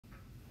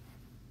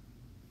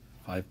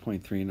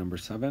5.3, number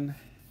 7,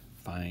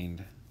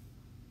 find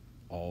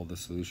all the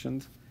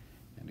solutions.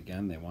 And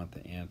again, they want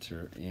the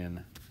answer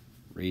in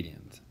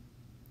radians.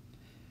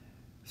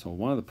 So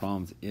one of the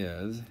problems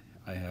is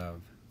I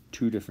have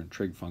two different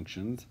trig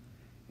functions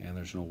and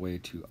there's no way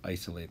to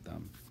isolate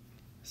them.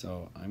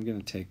 So I'm going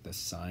to take the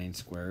sine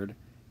squared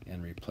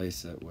and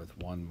replace it with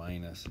 1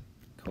 minus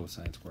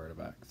cosine squared of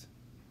x.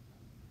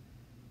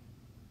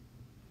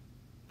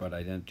 But I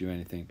didn't do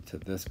anything to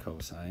this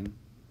cosine,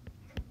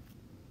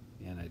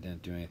 and I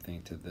didn't do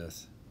anything to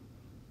this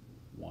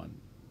 1.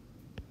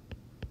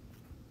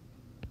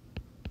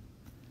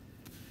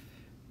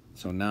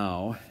 So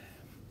now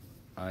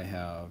I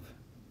have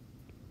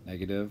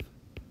negative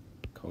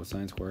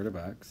cosine squared of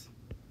x,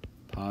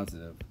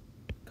 positive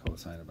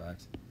cosine of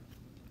x,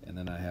 and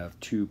then I have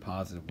two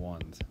positive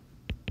 1s.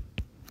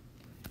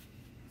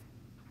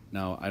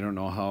 Now, I don't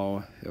know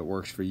how it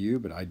works for you,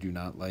 but I do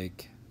not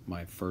like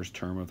my first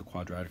term of the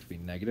quadratic to be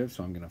negative,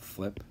 so I'm going to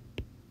flip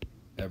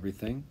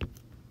everything.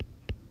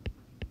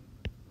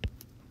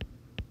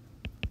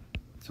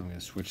 So I'm going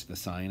to switch the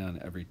sign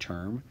on every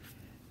term,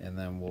 and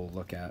then we'll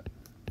look at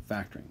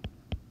factoring.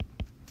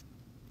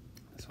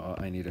 So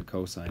I need a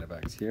cosine of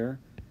x here,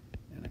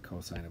 and a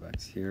cosine of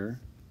x here.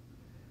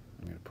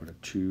 I'm going to put a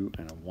 2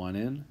 and a 1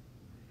 in.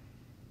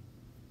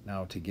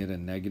 Now to get a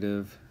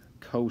negative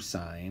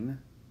cosine,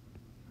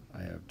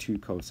 I have 2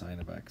 cosine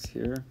of x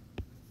here,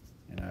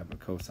 and I have a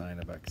cosine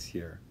of x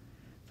here.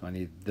 So I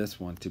need this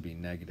one to be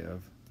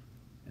negative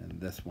and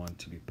this one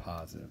to be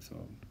positive. So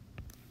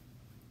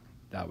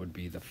that would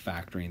be the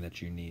factoring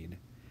that you need.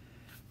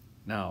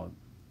 Now,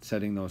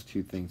 setting those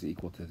two things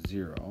equal to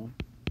 0,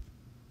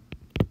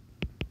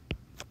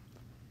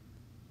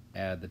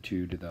 add the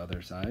 2 to the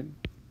other side,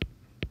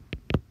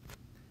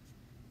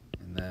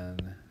 and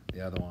then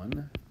the other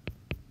one,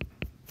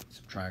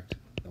 subtract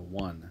the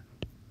 1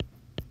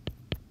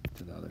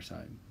 to the other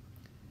side.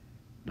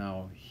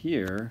 Now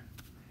here,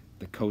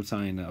 the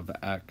cosine of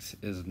x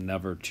is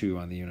never 2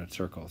 on the unit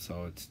circle,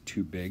 so it's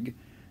too big,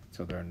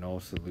 so there are no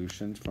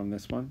solutions from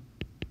this one.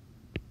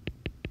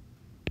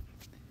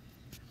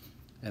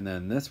 And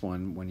then this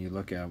one, when you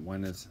look at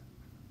when is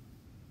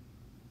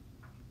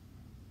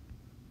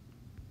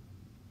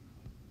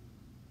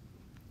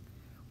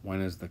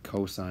the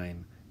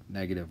cosine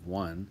negative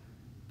 1,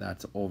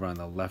 that's over on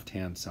the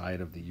left-hand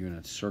side of the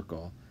unit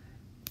circle.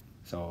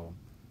 So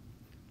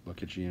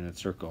look at your unit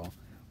circle.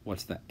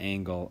 What's the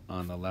angle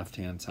on the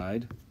left-hand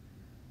side?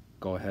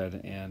 Go ahead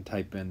and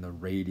type in the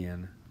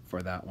radian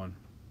for that one.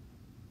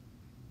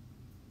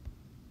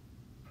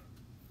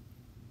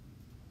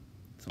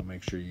 So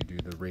make sure you do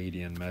the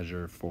radian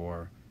measure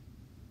for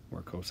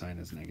where cosine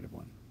is negative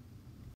 1.